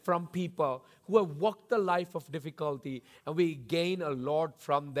from people who have walked the life of difficulty, and we gain a lot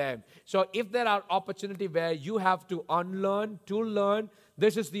from them. So if there are opportunity where you have to unlearn to learn,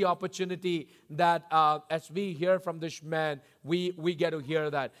 this is the opportunity that as we hear from this man, we get to hear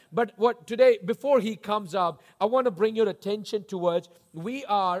that. But what today, before he comes up, I want to bring your attention towards, we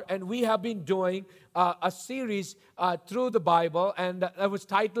have been doing a series through the Bible, and that was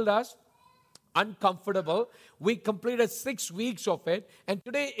titled as Uncomfortable. We completed 6 weeks of it, and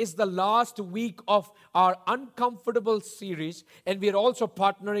today is the last week of our Uncomfortable series, and we are also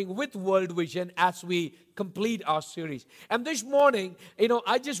partnering with World Vision as we complete our series. And this morning,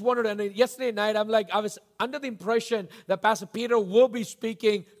 I just wanted, and yesterday night, I was under the impression that Pastor Peter will be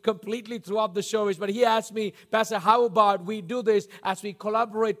speaking completely throughout the service, but he asked me, Pastor, how about we do this as we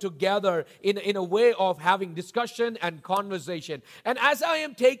collaborate together in a way of having discussion and conversation. And as I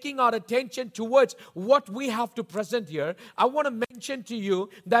am taking our attention towards what we have to present here, I want to mention to you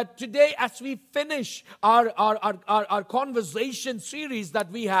that today, as we finish our conversation series that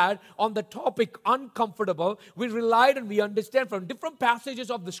we had on the topic uncomfortable, we relied and we understand from different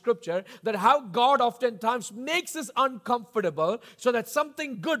passages of the scripture that how God oftentimes makes us uncomfortable so that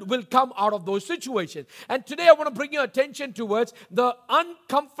something good will come out of those situations. And today I want to bring your attention towards the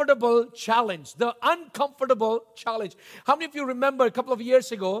uncomfortable challenge. The uncomfortable challenge. How many of you remember a couple of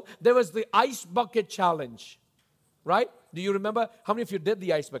years ago, there was the ice bucket challenge? Right? Do you remember? How many of you did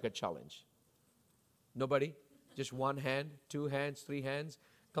the ice bucket challenge? Nobody? Just one hand, 2 hands, 3 hands?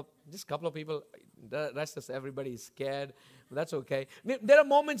 Just a couple of people. The rest of everybody is scared. That's okay. There are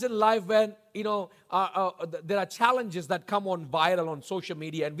moments in life when, there are challenges that come on viral on social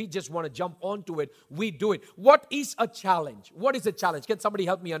media, and we just want to jump onto it. We do it. What is a challenge? What is a challenge? Can somebody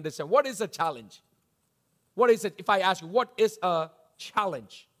help me understand? What is a challenge? What is it? If I ask you, what is a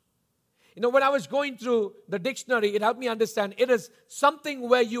challenge? When I was going through the dictionary, it helped me understand it is something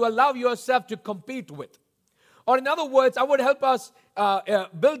where you allow yourself to compete with. Or in other words, I would help us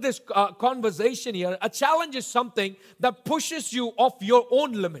build this conversation here. A challenge is something that pushes you off your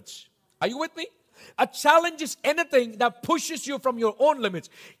own limits. Are you with me? A challenge is anything that pushes you from your own limits.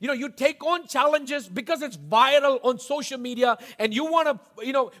 You take on challenges because it's viral on social media, and you want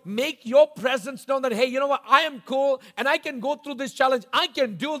to, make your presence known that, hey, you know what, I am cool and I can go through this challenge. I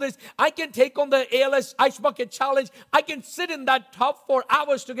can do this. I can take on the ALS Ice Bucket Challenge. I can sit in that tub for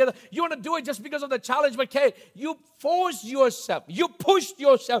hours together. You want to do it just because of the challenge, but hey, you force yourself, you push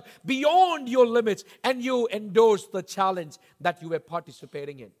yourself beyond your limits, and you endorse the challenge that you were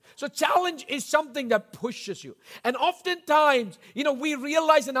participating in. So challenge is something that pushes you. And oftentimes, we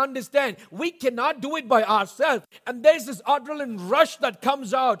realize and understand we cannot do it by ourselves. And there's this adrenaline rush that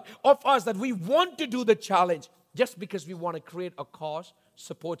comes out of us that we want to do the challenge just because we want to create a cause,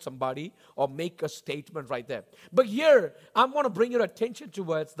 support somebody, or make a statement right there. But here, I want to bring your attention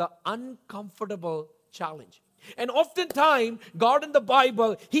towards the uncomfortable challenge. And oftentimes, God in the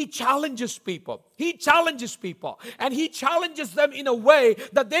Bible, He challenges people. He challenges people. And He challenges them in a way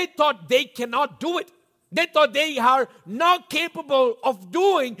that they thought they cannot do it. They thought they are not capable of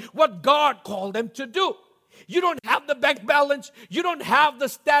doing what God called them to do. You don't have the bank balance. You don't have the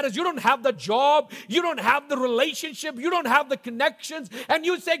status. You don't have the job. You don't have the relationship. You don't have the connections. And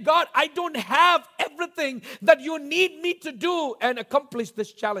you say, God, I don't have everything that you need me to do and accomplish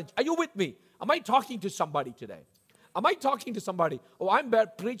this challenge. Are you with me? Am I talking to somebody today? Am I talking to somebody? Oh, I'm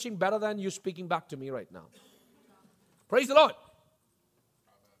preaching better than you speaking back to me right now. Praise the Lord.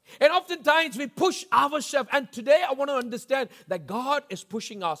 And oftentimes we push ourselves. And today I want to understand that God is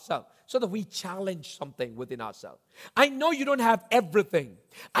pushing ourselves so that we challenge something within ourselves. I know you don't have everything.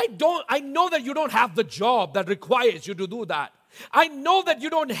 I know that you don't have the job that requires you to do that. I know that you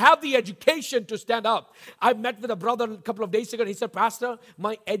don't have the education to stand up. I met with a brother a couple of days ago, and he said, Pastor,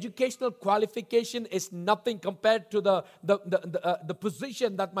 my educational qualification is nothing compared to the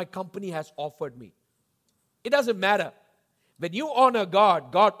position that my company has offered me. It doesn't matter. When you honor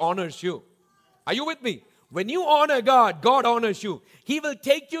God, God honors you. Are you with me? When you honor God, God honors you. He will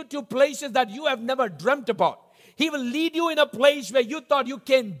take you to places that you have never dreamt about. He will lead you in a place where you thought you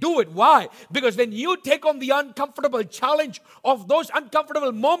can't do it. Why? Because when you take on the uncomfortable challenge of those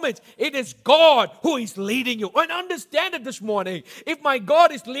uncomfortable moments, it is God who is leading you. And understand it this morning. If my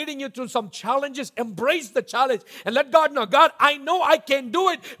God is leading you through some challenges, embrace the challenge and let God know, God, I know I can do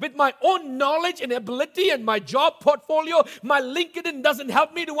it with my own knowledge and ability and my job portfolio. My LinkedIn doesn't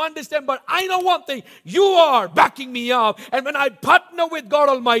help me to understand, but I know one thing. You are backing me up. And when I partner with God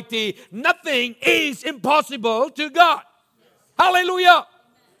Almighty, nothing is impossible to God. Hallelujah.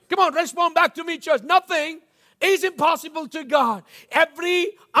 Come on, respond back to me, church. Nothing is impossible to God.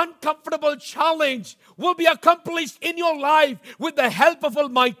 Every uncomfortable challenge will be accomplished in your life with the help of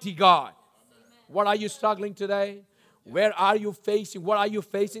Almighty God. What are you struggling today? Where are you facing? What are you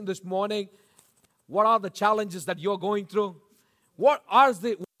facing this morning? What are the challenges that you're going through? What are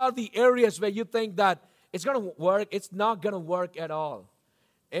the areas where you think that it's going to work? It's not going to work at all.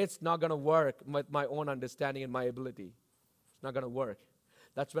 It's not going to work with my own understanding and my ability. It's not going to work.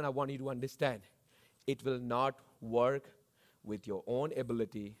 That's when I want you to understand. It will not work with your own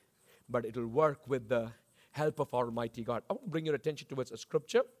ability, but it will work with the help of Almighty God. I want to bring your attention towards a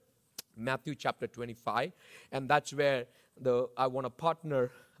scripture, Matthew chapter 25, and that's where I want to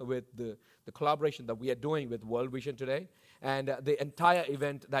partner with the collaboration that we are doing with World Vision today. And the entire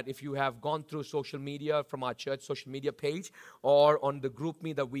event, that if you have gone through social media from our church social media page or on the group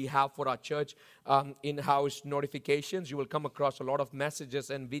me that we have for our church in-house notifications, you will come across a lot of messages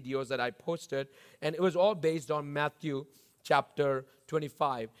and videos that I posted. And it was all based on Matthew chapter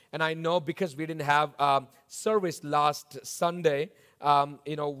 25. And I know because we didn't have service last Sunday,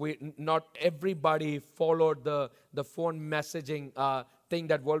 not everybody followed the phone messaging thing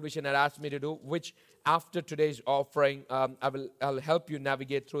that World Vision had asked me to do, which after today's offering, I'll help you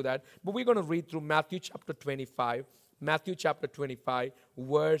navigate through that. But we're going to read through Matthew chapter 25,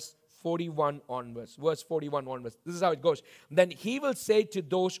 verse 41 onwards. Verse 41 onwards. This is how it goes. Then he will say to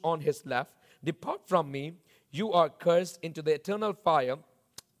those on his left, "Depart from me, you are cursed, into the eternal fire."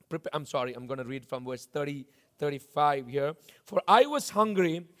 I'm going to read from verse 35 here. "For I was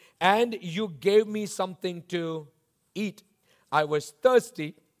hungry, and you gave me something to eat. I was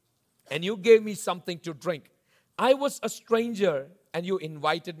thirsty, and you gave me something to drink. I was a stranger, and you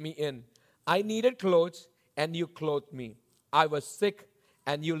invited me in. I needed clothes, and you clothed me. I was sick,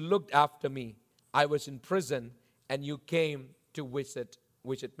 and you looked after me. I was in prison, and you came to visit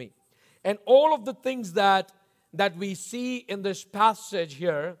me." And all of the things that we see in this passage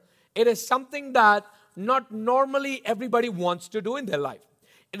here, it is something that not normally everybody wants to do in their life.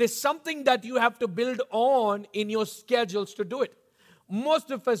 It is something that you have to build on in your schedules to do it.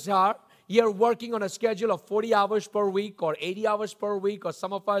 Most of us are here working on a schedule of 40 hours per week or 80 hours per week, or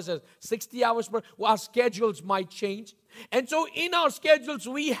some of us are 60 hours per week. Our schedules might change. And so in our schedules,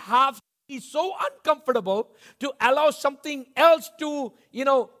 we have to be so uncomfortable to allow something else so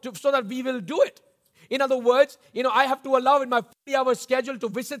that we will do it. In other words, I have to allow in my 40-hour schedule to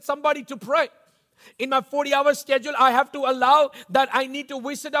visit somebody to pray. In my 40-hour schedule, I have to allow that I need to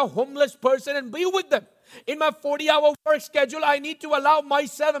visit a homeless person and be with them. In my 40-hour work schedule, I need to allow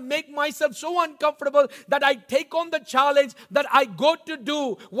myself and make myself so uncomfortable that I take on the challenge that I go to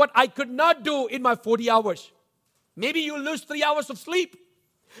do what I could not do in my 40 hours. Maybe you lose 3 hours of sleep.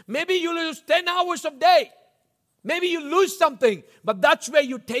 Maybe you lose 10 hours of day. Maybe you lose something, but that's where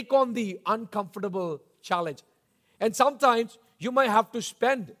you take on the uncomfortable challenge. And sometimes you might have to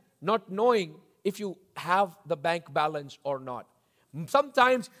spend not knowing if you have the bank balance or not.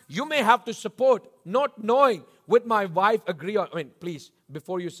 Sometimes you may have to support not knowing, would my wife agree on. Please,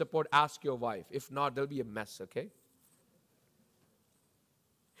 before you support, ask your wife. If not, there'll be a mess, okay?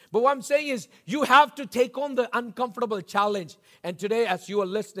 But what I'm saying is, you have to take on the uncomfortable challenge. And today, as you are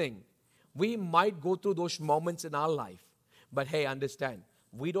listening, we might go through those moments in our life. But hey, understand,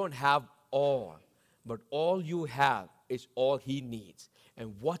 we don't have all. But all you have is all He needs.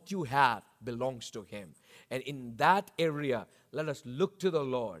 And what you have belongs to Him. And in that area, let us look to the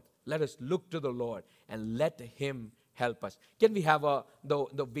Lord. Let us look to the Lord and let Him help us. Can we have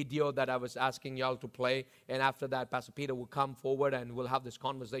the video that I was asking y'all to play? And after that, Pastor Peter will come forward and we'll have this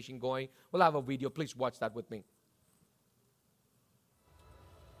conversation going. We'll have a video. Please watch that with me.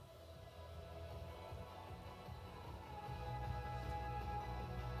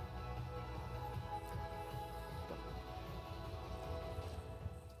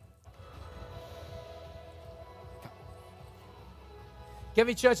 Can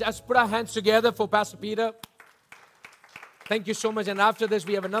we, church, let's put our hands together for Pastor Peter. Thank you so much. And after this,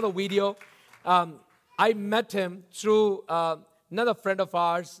 we have another video. I met him through another friend of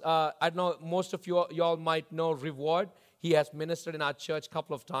ours. I know most of y'all might know Reward. He has ministered in our church a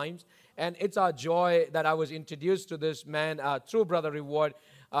couple of times. And it's our joy that I was introduced to this man through Brother Reward.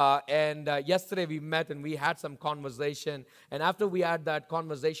 And yesterday we met and we had some conversation. And after we had that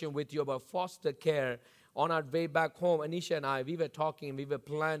conversation with you about foster care, on our way back home, Anisha and I, we were talking, we were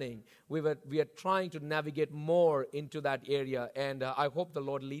planning, we are trying to navigate more into that area, and I hope the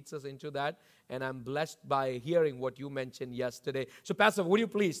Lord leads us into that, and I'm blessed by hearing what you mentioned yesterday. So, Pastor, would you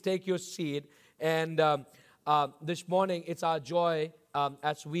please take your seat, and this morning, it's our joy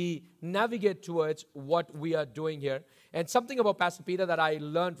as we navigate towards what we are doing here. And something about Pastor Peter that I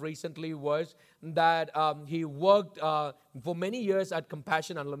learned recently was that he worked for many years at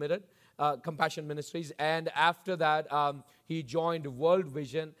Compassion Unlimited, Compassion Ministries, and after that he joined World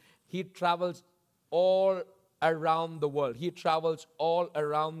Vision. He travels all around the world. He travels all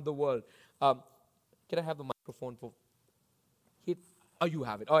around the world. Can I have the microphone for? Oh, you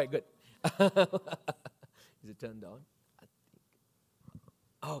have it. All right, good. Is it turned on? I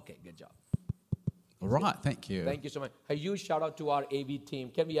think. Okay, good job. All right, thank you. Thank you so much. A huge shout out to our AV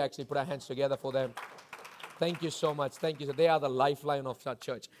team. Can we actually put our hands together for them? Thank you so much. Thank you. They are the lifeline of our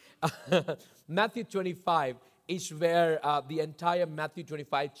church. Matthew 25 is where the entire Matthew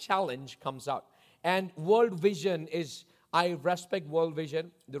 25 challenge comes out. And World Vision is, I respect World Vision.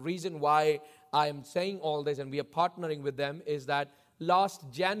 The reason why I am saying all this and we are partnering with them is that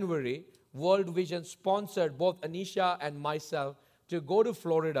last January, World Vision sponsored both Anisha and myself to go to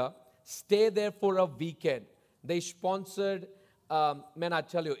Florida, stay there for a weekend. They sponsored, man, I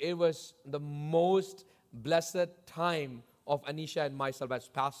tell you, it was the most blessed time of Anisha and myself as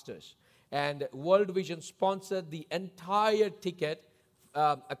pastors. And World Vision sponsored the entire ticket,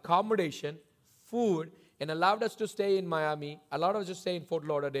 accommodation, food, and allowed us to stay in Miami, allowed us to stay in Fort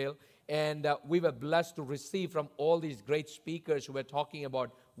Lauderdale, and we were blessed to receive from all these great speakers who were talking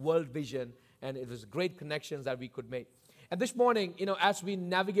about World Vision, and it was great connections that we could make. And this morning, as we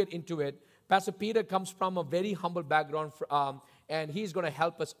navigate into it, Pastor Peter comes from a very humble background, and he's going to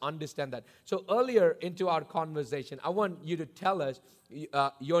help us understand that. So earlier into our conversation, I want you to tell us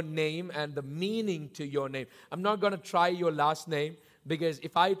your name and the meaning to your name. I'm not going to try your last name, because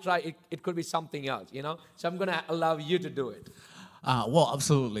if I try, it could be something else, So I'm going to allow you to do it. Well,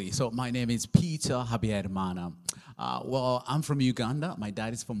 absolutely. So my name is Peter Habyarimana. Well, I'm from Uganda. My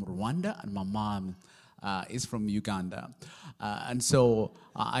dad is from Rwanda, and my mom is from Uganda. And so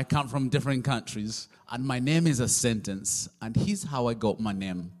I come from different countries, and my name is a sentence. And here's how I got my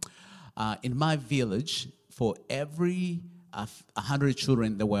name. In my village, for every 100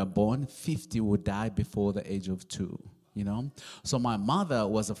 children that were born, 50 would die before the age of 2. So my mother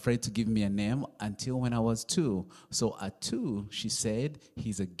was afraid to give me a name until when I was 2. So at 2, she said,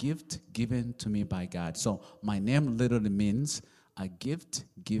 he's a gift given to me by God. So my name literally means a gift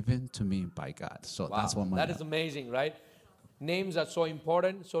given to me by God. So wow, that's what my name is amazing, right? Names are so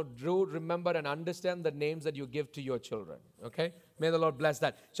important. So Drew, remember and understand the names that you give to your children, okay? May the Lord bless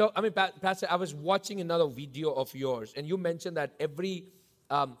that. So, Pastor, I was watching another video of yours, and you mentioned that every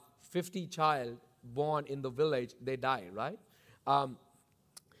 50 child born in the village, they die, right?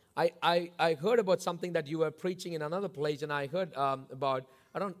 I heard about something that you were preaching in another place, and I heard about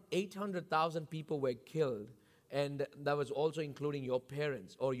around 800,000 people were killed, and that was also including your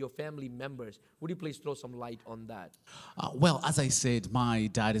parents or your family members. Would you please throw some light on that? Well, as I said, my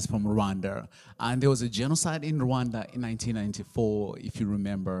dad is from Rwanda, and there was a genocide in Rwanda in 1994, if you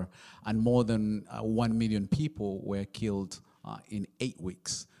remember, and more than 1 million people were killed in 8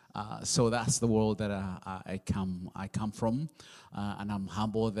 weeks. So that's the world that I come from, and I'm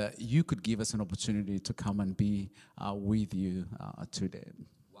humbled that you could give us an opportunity to come and be with you today.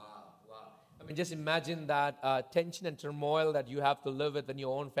 Wow. Just imagine that tension and turmoil that you have to live with when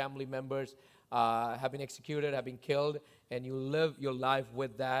your own family members have been executed, have been killed, and you live your life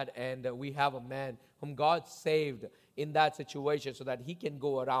with that. And we have a man whom God saved in that situation so that he can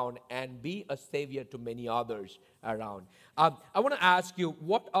go around and be a savior to many others around. I want to ask you,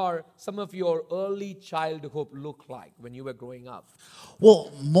 what are some of your early childhood look like when you were growing up?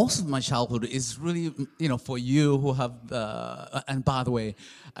 Well, most of my childhood is really, for you who have, and by the way,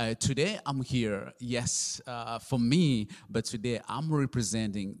 today I'm here, yes, for me, but today I'm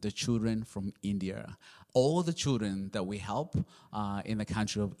representing the children from India. All the children that we help in the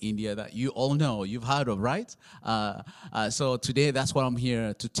country of India that you all know, you've heard of, right? So today, that's what I'm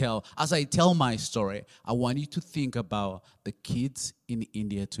here to tell. As I tell my story, I want you to think about the kids in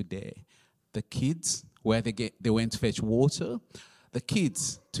India today. The kids, where they went to fetch water. The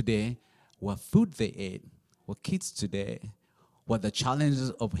kids today, what food they ate. What kids today, what the challenges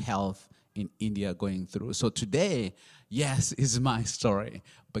of health in India going through. So today, yes, is my story,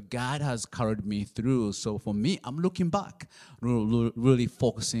 but God has carried me through. So for me, I'm looking back, really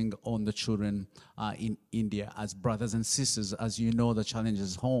focusing on the children in India as brothers and sisters, as you know, the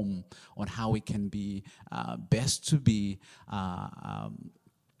challenges home on how we can be best to be a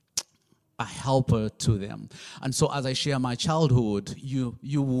helper to them. And so as I share my childhood,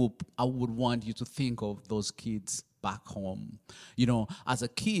 I would want you to think of those kids back home. As a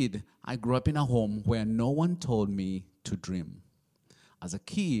kid, I grew up in a home where no one told me to dream. As a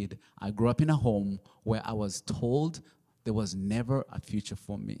kid, I grew up in a home where I was told there was never a future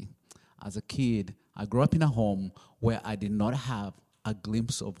for me. As a kid, I grew up in a home where I did not have a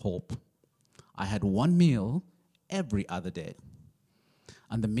glimpse of hope. I had one meal every other day.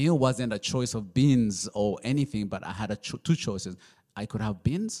 And the meal wasn't a choice of beans or anything, but I had two choices. I could have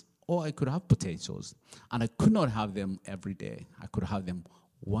beans or I could have potatoes. And I could not have them every day. I could have them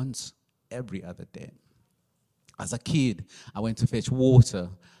once every other day. As a kid, I went to fetch water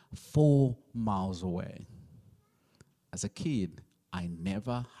 4 miles away. As a kid, I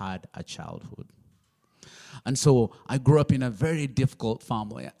never had a childhood. And so I grew up in a very difficult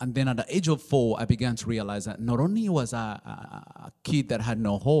family. And then at the age of 4, I began to realize that not only was I a kid that had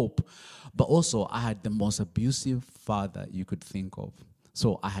no hope, but also I had the most abusive father you could think of.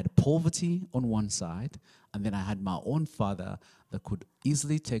 So I had poverty on one side, and then I had my own father that could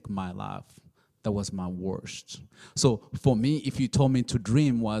easily take my life. That was my worst. So for me, if you told me to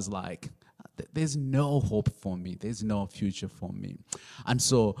dream was like, there's no hope for me. There's no future for me. And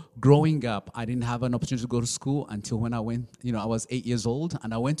so growing up, I didn't have an opportunity to go to school until when I went, I was 8 years old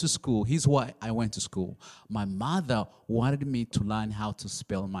and I went to school. Here's why I went to school. My mother wanted me to learn how to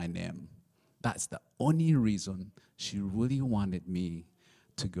spell my name. That's the only reason she really wanted me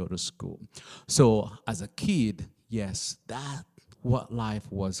to go to school. So as a kid, yes, that's what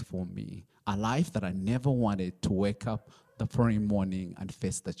life was for me. A life that I never wanted to wake up the following morning and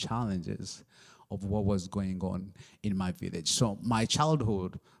face the challenges of what was going on in my village. So my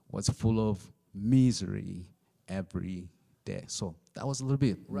childhood was full of misery every day. So that was a little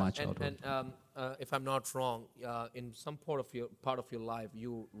bit my childhood. And if I'm not wrong, in some part of your life,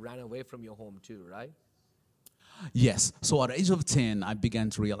 you ran away from your home too, right? Yes. So at the age of 10, I began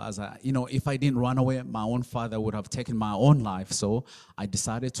to realize that, if I didn't run away, my own father would have taken my own life. So I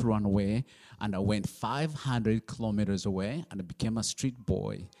decided to run away, and I went 500 kilometers away, and I became a street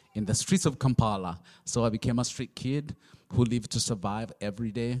boy in the streets of Kampala. So I became a street kid who lived to survive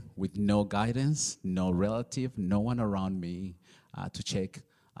every day with no guidance, no relative, no one around me to check,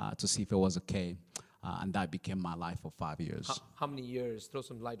 to see if it was okay. And that became my life for 5 years. How many years? Throw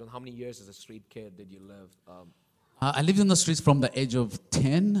some light on how many years as a street kid did you live? I lived in the streets from the age of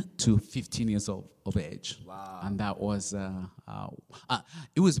 10 to 15 years of age. Wow. And that was,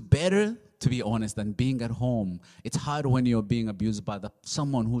 it was better, to be honest, than being at home. It's hard when you're being abused by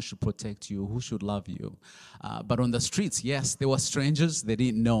someone who should protect you, who should love you. But on the streets, yes, they were strangers. They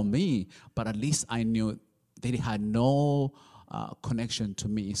didn't know me, but at least I knew they had no connection to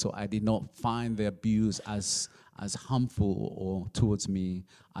me. So I did not find the abuse as harmful or towards me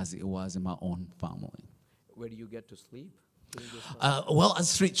as it was in my own family. Where do you get to sleep? Well, as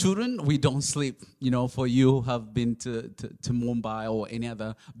street children, we don't sleep. For you who have been to Mumbai or any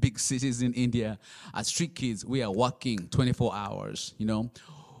other big cities in India, as street kids, we are working 24 hours,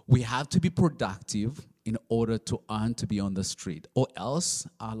 We have to be productive in order to earn to be on the street, or else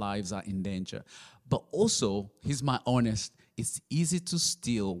our lives are in danger. But also, here's my honest, it's easy to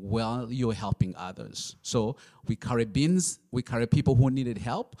steal while you're helping others. So we carry beans, we carry people who needed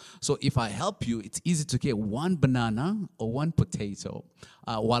help. So if I help you, it's easy to get one banana or one potato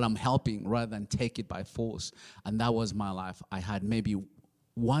while I'm helping rather than take it by force. And that was my life. I had maybe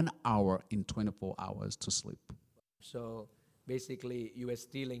 1 hour in 24 hours to sleep. So basically, you were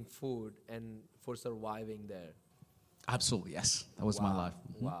stealing food and for surviving there. Absolutely, yes. That was my life.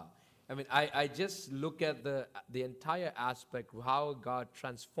 Mm-hmm. Wow. I mean, I just look at the entire aspect of how God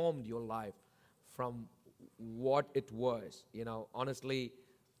transformed your life from what it was. Honestly,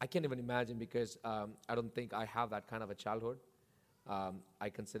 I can't even imagine because I don't think I have that kind of a childhood. I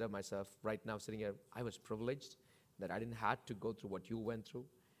consider myself right now sitting here, I was privileged that I didn't have to go through what you went through.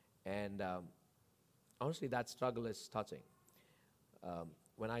 And honestly, that struggle is touching.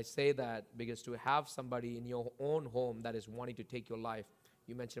 When I say that, because to have somebody in your own home that is wanting to take your life,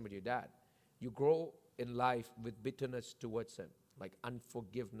 you mentioned about your dad. You grow in life with bitterness towards him, like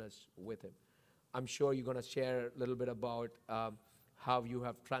unforgiveness with him. I'm sure you're going to share a little bit about how you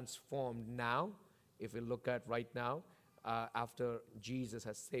have transformed now. If you look at right now, after Jesus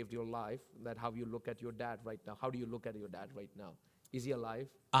has saved your life, that how you look at your dad right now. How do you look at your dad right now? Is he alive?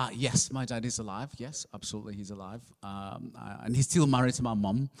 Yes, my dad is alive. Yes, absolutely, he's alive. And he's still married to my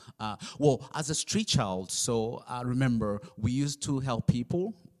mom. Well, as a street child, so I remember we used to help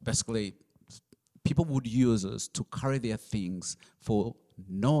people. Basically, people would use us to carry their things for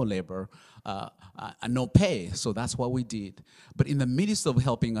no labor and no pay. So that's what we did. But in the midst of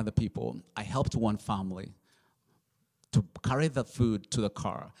helping other people, I helped one family to carry the food to the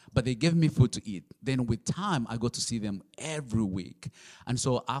car, but they gave me food to eat. Then with time, I got to see them every week. And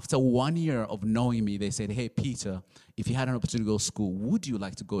so after 1 year of knowing me, they said, hey, Peter, if you had an opportunity to go to school, would you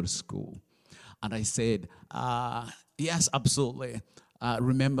like to go to school? And I said, yes, absolutely.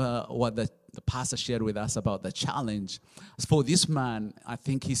 Remember what the pastor shared with us about the challenge. For this man, I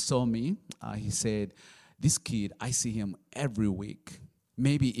think he saw me. He said, this kid, I see him every week.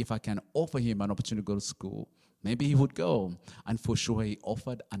 Maybe if I can offer him an opportunity to go to school, maybe he would go. And for sure, he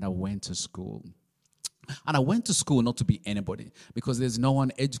offered, and I went to school. And I went to school not to be anybody, because there's no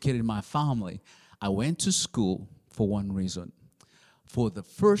one educated in my family. I went to school for one reason. For the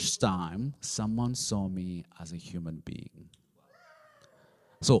first time, someone saw me as a human being.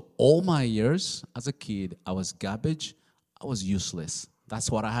 So all my years as a kid, I was garbage. I was useless. That's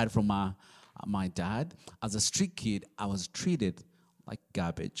what I had from my dad. As a street kid, I was treated like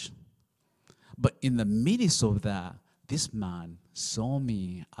garbage. But in the midst of that, this man saw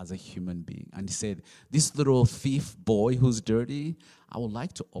me as a human being. And he said, this little thief boy who's dirty, I would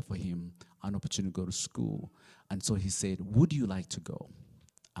like to offer him an opportunity to go to school. And so he said, would you like to go?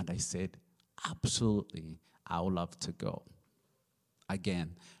 And I said, absolutely, I would love to go.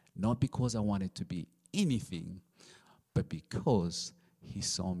 Again, not because I wanted to be anything, but because he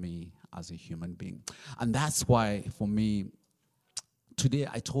saw me as a human being. And that's why, for me, today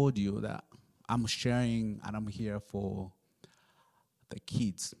I told you that I'm sharing and I'm here for the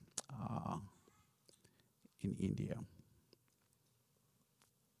kids in India.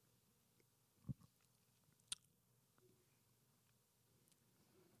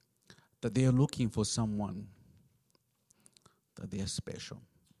 That they are looking for someone, that they are special,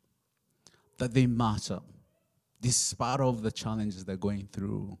 that they matter, despite of the challenges they're going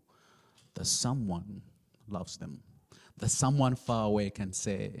through, that someone loves them, that someone far away can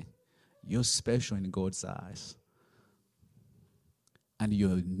say, you're special in God's eyes, and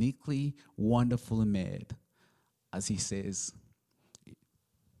you're uniquely, wonderfully made, as he says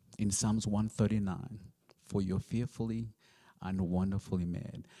in Psalms 139, for you're fearfully and wonderfully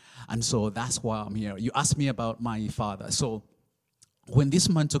made. And so that's why I'm here. You asked me about my father. So when this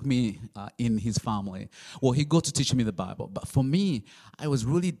man took me in his family, well, he got to teach me the Bible. But for me, it was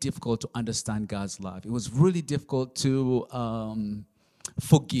really difficult to understand God's love. It was really difficult to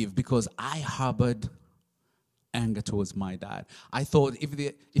forgive, because I harbored anger towards my dad. I thought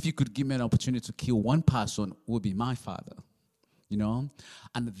if you could give me an opportunity to kill one person, it would be my father. You know?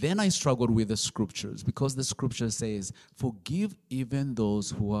 And then I struggled with the scriptures, because the scripture says, forgive even those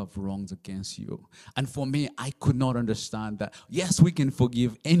who have wronged against you. And for me, I could not understand that. Yes, we can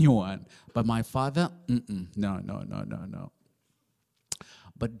forgive anyone, but my father, no.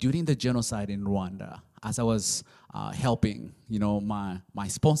 But during the genocide in Rwanda, as I was helping, my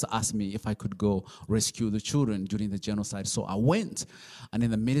sponsor asked me if I could go rescue the children during the genocide. So I went, and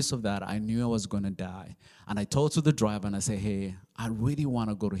in the midst of that, I knew I was going to die. And I told to the driver, and I said, hey, I really want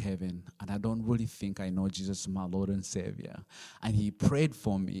to go to heaven, and I don't really think I know Jesus, my Lord and Savior. And he prayed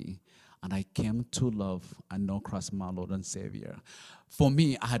for me, and I came to love and know Christ, my Lord and Savior. For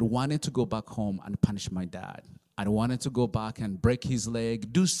me, I had wanted to go back home and punish my dad. I wanted to go back and break his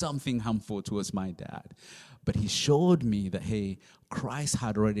leg, do something harmful towards my dad. But he showed me that, hey, Christ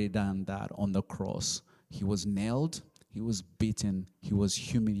had already done that on the cross. He was nailed, he was beaten, he was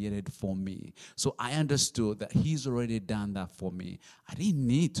humiliated for me. So I understood that he's already done that for me. I didn't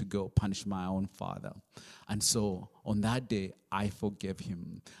need to go punish my own father. And so on that day, I forgave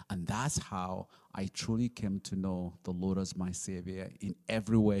him. And that's how I truly came to know the Lord as my Savior in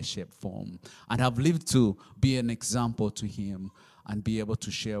every way, shape, form. And I've lived to be an example to him and be able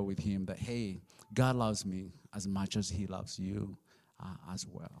to share with him that, hey, God loves me as much as he loves you as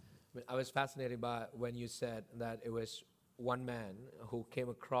well. I was fascinated by when you said that it was one man who came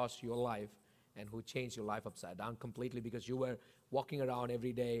across your life and who changed your life upside down completely, because you were walking around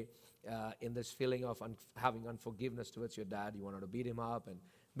every day in this feeling of having unforgiveness towards your dad. You wanted to beat him up, and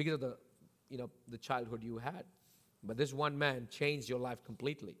because of the childhood you had. But this one man changed your life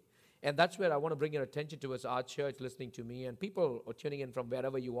completely. And that's where I want to bring your attention towards our church, listening to me, and people are tuning in from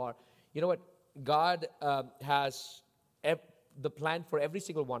wherever you are. You know what? God has the plan for every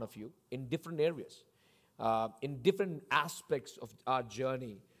single one of you in different areas, in different aspects of our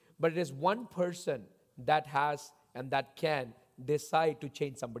journey. But it is one person that has and that can decide to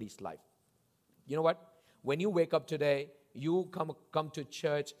change somebody's life. You know what? When you wake up today, you come to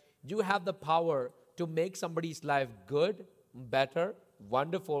church, you have the power to make somebody's life good, better,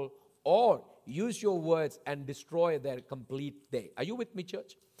 wonderful, or use your words and destroy their complete day. Are you with me,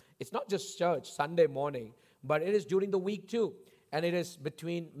 church? It's not just church, Sunday morning, but it is during the week too. And it is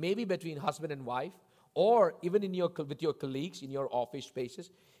maybe between husband and wife, or even with your colleagues in your office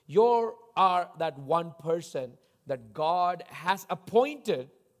spaces. You are that one person that God has appointed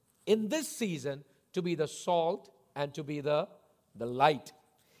in this season to be the salt and to be the light.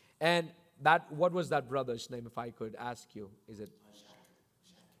 And what was that brother's name, if I could ask you? Is it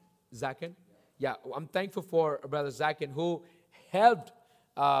Zakin? Yeah, I'm thankful for Brother Zakin, who helped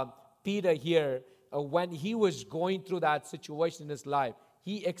Peter here when he was going through that situation in his life.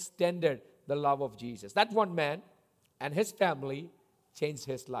 He extended the love of Jesus. That one man and his family changed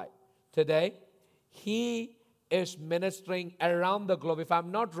his life. Today, he is ministering around the globe. If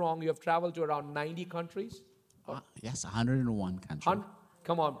I'm not wrong, you have traveled to around 90 countries. Yes, 101 countries.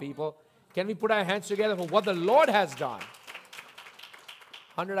 Come on, people. Can we put our hands together for what the Lord has done?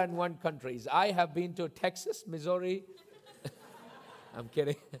 101 countries. I have been to Texas, Missouri. I'm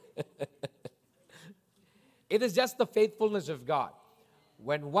kidding. It is just the faithfulness of God.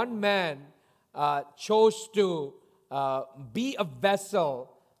 When one man chose to be a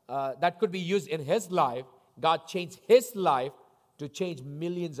vessel that could be used in his life, God changed his life to change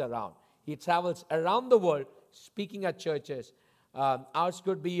millions around. He travels around the world speaking at churches. Ours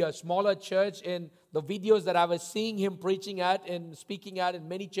could be a smaller church. In the videos that I was seeing him preaching at and speaking at in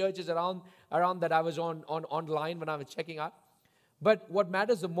many churches around that I was on online when I was checking out. But what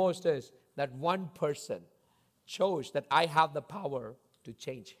matters the most is that one person chose that I have the power to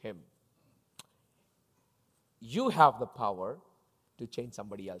change him. You have the power to change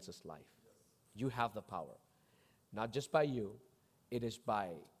somebody else's life. You have the power. Not just by you, it is by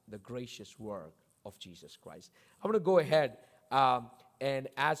the gracious work of Jesus Christ. I'm going to go ahead and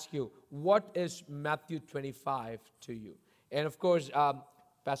ask you, what is Matthew 25 to you? And of course,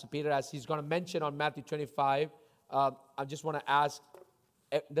 Pastor Peter, as he's going to mention on Matthew 25, I just want to ask,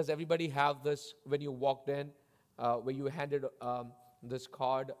 does everybody have this when you walked in, where you handed this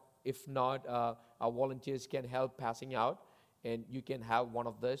card? If not, our volunteers can help passing out, and you can have one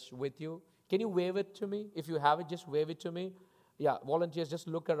of this with you. Can you wave it to me? If you have it, just wave it to me. Yeah, volunteers, just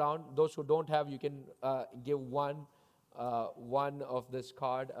look around. Those who don't have, you can give one of this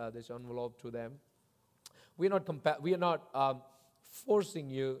card, this envelope to them. We are not forcing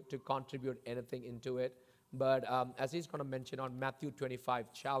you to contribute anything into it, but as he's going to mention on Matthew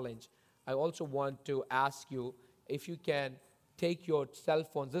 25 challenge, I also want to ask you if you can take your cell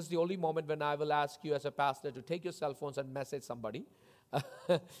phones. This is the only moment when I will ask you as a pastor to take your cell phones and message somebody.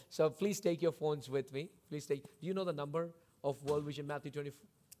 So please take your phones with me. Do you know the number of World Vision Matthew 24?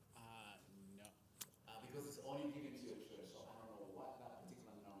 No. Because it's only given to your church, so I don't know what that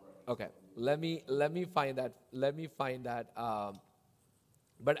particular number is. Okay, let me find that.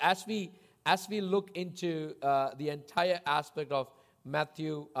 But as we look into the entire aspect of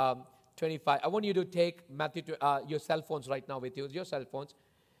Matthew 25, I want you to take your cell phones right now with you. Your cell phones.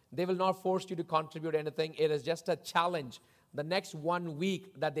 They will not force you to contribute anything. It is just a challenge. The next 1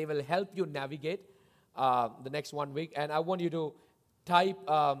 week that they will help you navigate the next 1 week. And I want you to type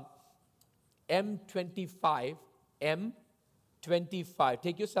M25, M25.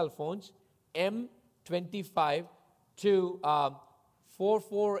 Take your cell phones, M25 to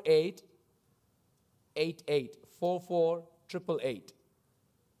 44888, 44888,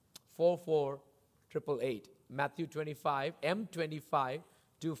 44888. Matthew 25, M25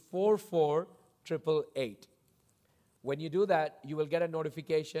 to 44888. When you do that, you will get a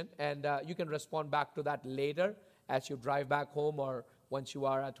notification, and you can respond back to that later as you drive back home or once you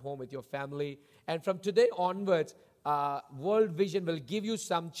are at home with your family. And from today onwards, World Vision will give you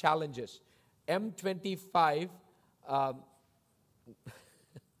some challenges. M25,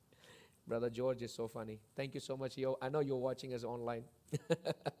 Brother George is so funny. Thank you so much. I know you're watching us online.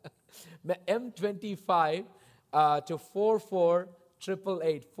 M25 to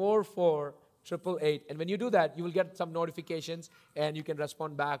 44888, 44888. And when you do that, you will get some notifications and you can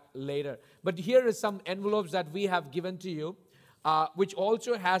respond back later. But here is some envelopes that we have given to you, which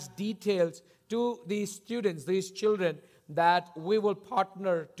also has details to these students, these children that we will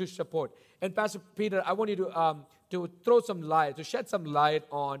partner to support. And Pastor Peter, I want you to throw some light, to shed some light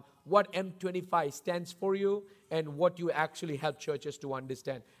on what M25 stands for you and what you actually help churches to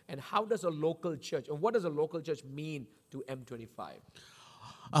understand. And how does a local church, and what does a local church mean to M25?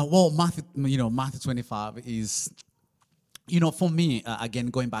 Well, Matthew 25 is, for me, again,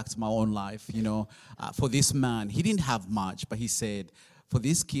 going back to my own life, for this man, he didn't have much, but he said, for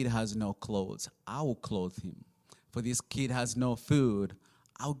this kid has no clothes, I will clothe him. For this kid has no food,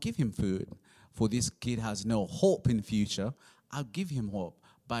 I'll give him food. For this kid has no hope in the future, I'll give him hope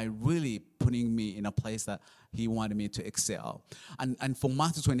by really putting me in a place that he wanted me to excel. And for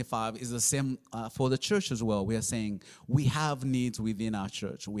Matthew 25 is the same for the church as well. We are saying we have needs within our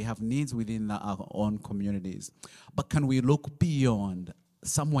church. We have needs within our own communities. But can we look beyond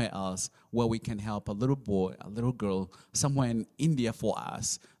somewhere else where we can help a little boy, a little girl, somewhere in India for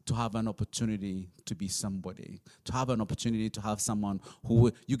us to have an opportunity to be somebody, to have an opportunity to have someone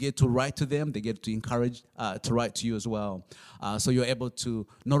who you get to write to them, they get to encourage to write to you as well. So you're able to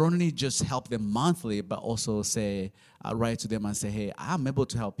not only just help them monthly, but also say, write to them and say, hey, I'm able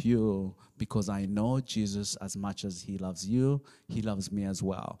to help you because I know Jesus as much as he loves you, he loves me as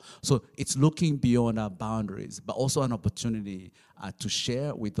well. So it's looking beyond our boundaries, but also an opportunity to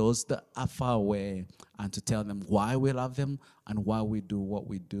share with those that are far away and to tell them why we love them and why we do what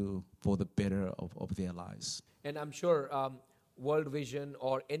we do for the better of their lives. And I'm sure World Vision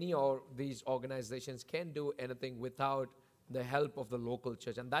or any of these organizations can't do anything without the help of the local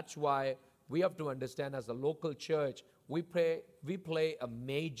church. And that's why we have to understand, as a local church, we play a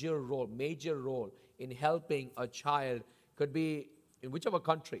major role in helping a child, could be in whichever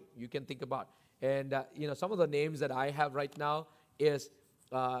country you can think about. And some of the names that I have right now is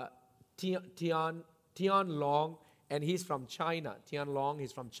Tian Long, and he's from China. Tian Long,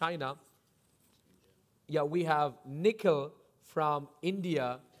 he's from China. Yeah, we have Nikhil from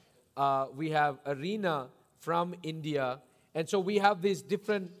India. We have Arena from India. And so we have these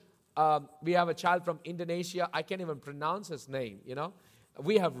different, we have a child from Indonesia. I can't even pronounce his name,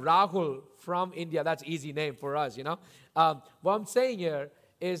 We have Rahul from India. That's easy name for us, What I'm saying here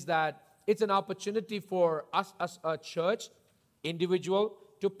is that it's an opportunity for us as a church, individual,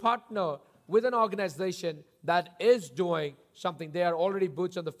 to partner with an organization that is doing something. They are already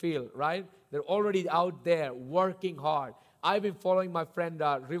boots on the field, right? They're already out there working hard. I've been following my friend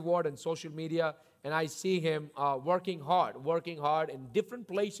Reward on social media, and I see him working hard in different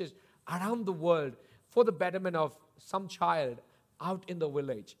places around the world for the betterment of some child out in the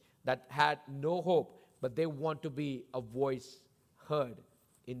village that had no hope, but they want to be a voice heard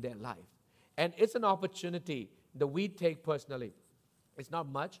in their life. And it's an opportunity that we take personally. It's not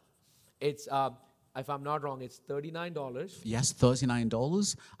much. It's, if I'm not wrong, it's $39. Yes,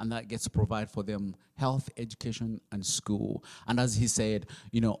 $39, and that gets provided for them health, education, and school. And as he said,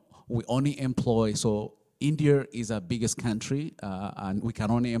 we only employ, so India is our biggest country, and we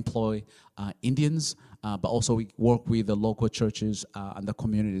can only employ Indians, but also we work with the local churches and the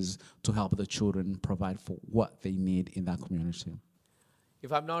communities to help the children provide for what they need in that community.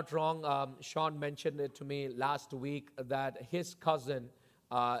 If I'm not wrong, Sean mentioned it to me last week that his cousin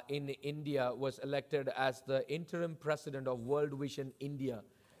in India was elected as the interim president of World Vision India.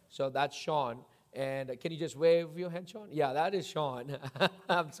 So that's Sean. And can you just wave your hand, Sean? Yeah, that is Sean.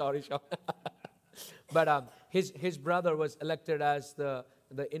 I'm sorry, Sean. But his brother was elected as the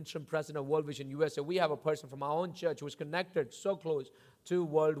interim president of World Vision USA. We have a person from our own church who is connected so close to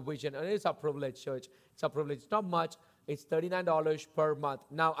World Vision. And it's our privilege, church. It's our privilege. It's not much. It's $39 per month.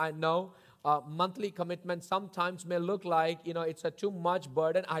 Now, I know monthly commitment sometimes may look like, it's a too much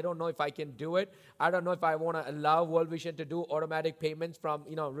burden. I don't know if I can do it. I don't know if I want to allow World Vision to do automatic payments from,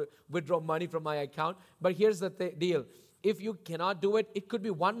 withdraw money from my account. But here's the deal. If you cannot do it, it could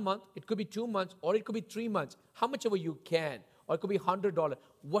be 1 month, it could be 2 months, or it could be 3 months. How much ever you can. Or it could be $100.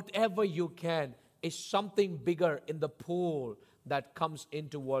 Whatever you can is something bigger in the pool that comes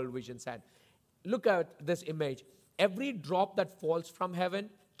into World Vision's hand. Look at this image. Every drop that falls from heaven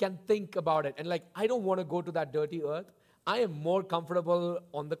can think about it. And I don't want to go to that dirty earth. I am more comfortable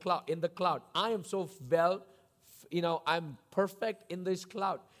in the cloud. I am so I'm perfect in this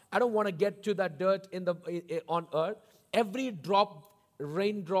cloud. I don't want to get to that dirt on earth. Every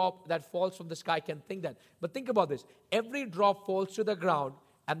raindrop that falls from the sky can think that. But think about this. Every drop falls to the ground,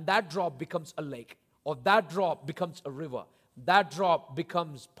 and that drop becomes a lake. Or that drop becomes a river. That drop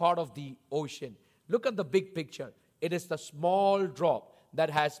becomes part of the ocean. Look at the big picture. It is the small drop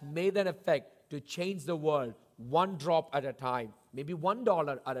that has made an effect to change the world, one drop at a time, maybe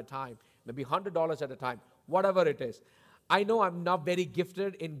 $1 at a time, maybe $100 at a time, whatever it is. I know I'm not very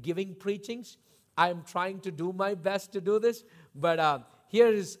gifted in giving preachings. I'm trying to do my best to do this, but here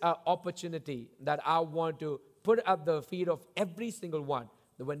is an opportunity that I want to put at the feet of every single one.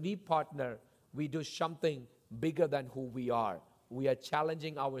 That when we partner, we do something bigger than who we are. We are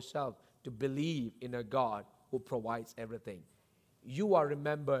challenging ourselves to believe in a God who provides everything. You are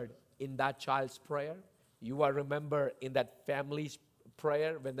remembered in that child's prayer. You are remembered in that family's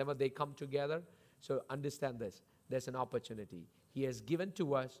prayer whenever they come together. So understand this. There's an opportunity. He has given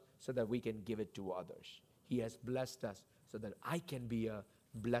to us so that we can give it to others. He has blessed us so that I can be a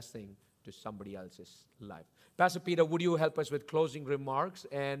blessing to somebody else's life. Pastor Peter, would you help us with closing remarks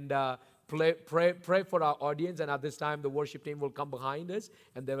and pray for our audience? And at this time, the worship team will come behind us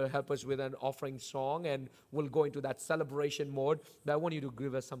and they will help us with an offering song, and we'll go into that celebration mode. But I want you to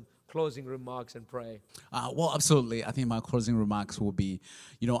give us some closing remarks and pray. Well, absolutely. I think my closing remarks will be,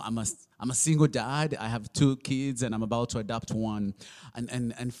 I'm a single dad. I have 2 kids, and I'm about to adopt one.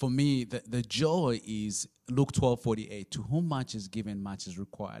 And for me, the joy is Luke 12:48. To whom much is given, much is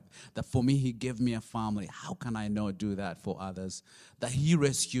required. That for me, He gave me a family. How can I not do that for others? That He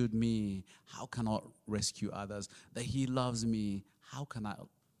rescued me. How can I rescue others? That He loves me. How can I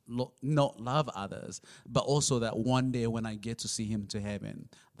not love others? But also that one day when I get to see Him to heaven,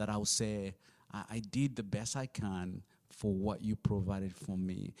 that I'll say, I did the best I can for what you provided for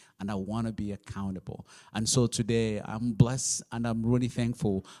me, and I want to be accountable. And so today I'm blessed, and I'm really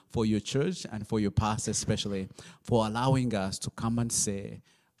thankful for your church and for your pastor especially for allowing us to come and say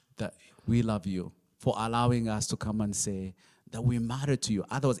that we love you, for allowing us to come and say that we matter to you.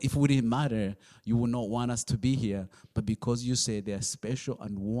 Otherwise, if we didn't matter, you would not want us to be here. But because you say they're special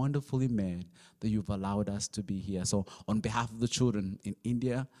and wonderfully made, that you've allowed us to be here. So on behalf of the children in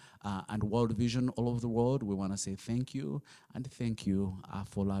India and World Vision all over the world, we want to say thank you, and thank you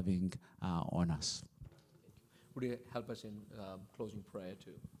for loving on us. Would you help us in closing prayer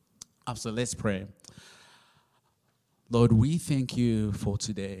too? Absolutely. Let's pray. Lord, we thank you for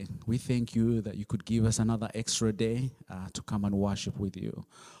today. We thank you that you could give us another extra day to come and worship with you.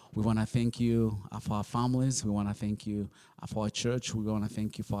 We want to thank you for our families. We want to thank you for our church. We want to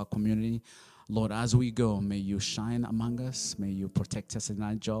thank you for our community. Lord, as we go, may you shine among us. May you protect us in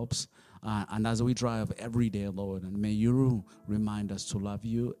our jobs. And as we drive every day, Lord, and may you remind us to love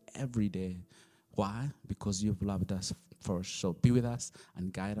you every day. Why? Because you've loved us first. So be with us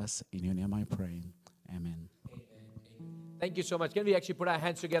and guide us. In your name I pray. Amen. Thank you so much. Can we actually put our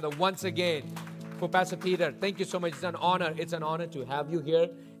hands together once again for Pastor Peter? Thank you so much. It's an honor. It's an honor to have you here.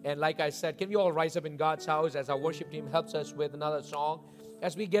 And like I said, can we all rise up in God's house as our worship team helps us with another song?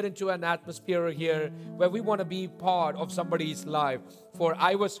 As we get into an atmosphere here where we want to be part of somebody's life. For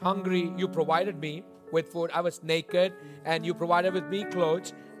I was hungry, you provided me with food. I was naked, and you provided with me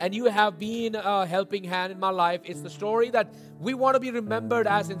clothes. And you have been a helping hand in my life. It's the story that we want to be remembered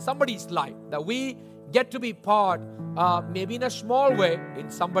as in somebody's life. That we get to be part, maybe in a small way, in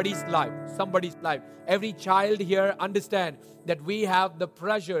somebody's life. Somebody's life. Every child here understand that we have the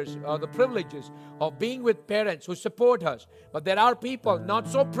pleasures or the privileges of being with parents who support us. But there are people not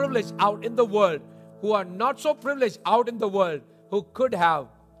so privileged out in the world, who are not so privileged out in the world, who could have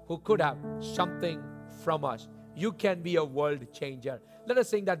something from us. You can be a world changer. Let us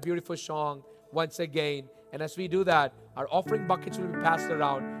sing that beautiful song once again. And as we do that, our offering buckets will be passed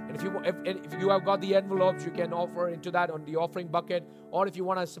around. And if you have got the envelopes, you can offer into that on the offering bucket. Or if you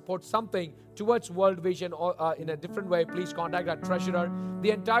want to support something towards World Vision or in a different way, please contact our treasurer.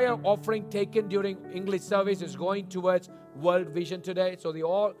 The entire offering taken during English service is going towards World Vision today. So the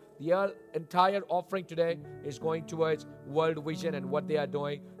entire offering today is going towards World Vision and what they are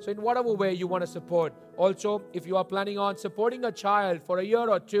doing. So in whatever way you want to support. Also, if you are planning on supporting a child for a year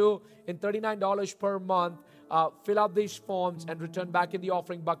or two in $39 per month, fill out these forms and return back in the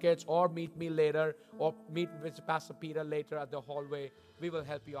offering buckets, or meet me later, or meet with Pastor Peter later at the hallway. We will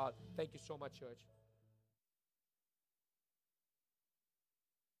help you out. Thank you so much, church.